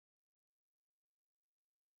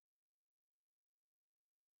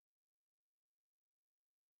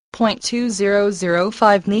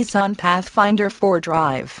2.2005 Nissan Pathfinder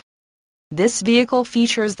 4-drive. This vehicle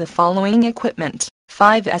features the following equipment: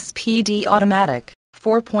 5 Spd Automatic,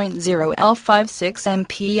 4.0 V6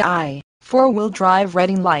 MPI, 4-wheel drive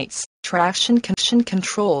reading lights, traction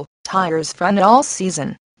control, tires front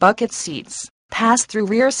all-season, bucket seats, pass-through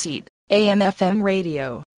rear seat, AM/FM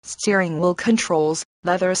radio, steering wheel controls,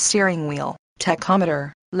 leather steering wheel,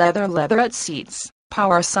 tachometer, leatherette seats,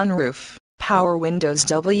 power sunroof, power windows,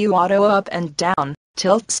 W auto up and down,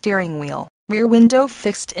 tilt steering wheel, rear window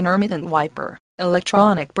fixed intermittent wiper,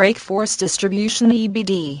 electronic brake force distribution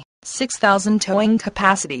EBD, 6,000 towing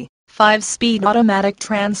capacity, 5-speed automatic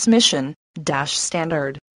transmission, dash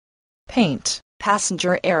standard. Paint,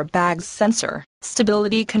 passenger airbag sensor,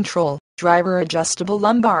 stability control, driver adjustable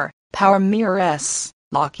lumbar, power mirrors,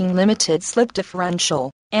 locking limited slip differential,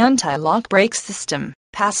 anti-lock brake system,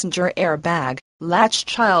 passenger airbag, latch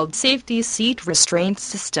child safety seat restraint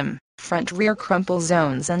system, front rear crumple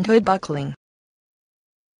zones and hood buckling.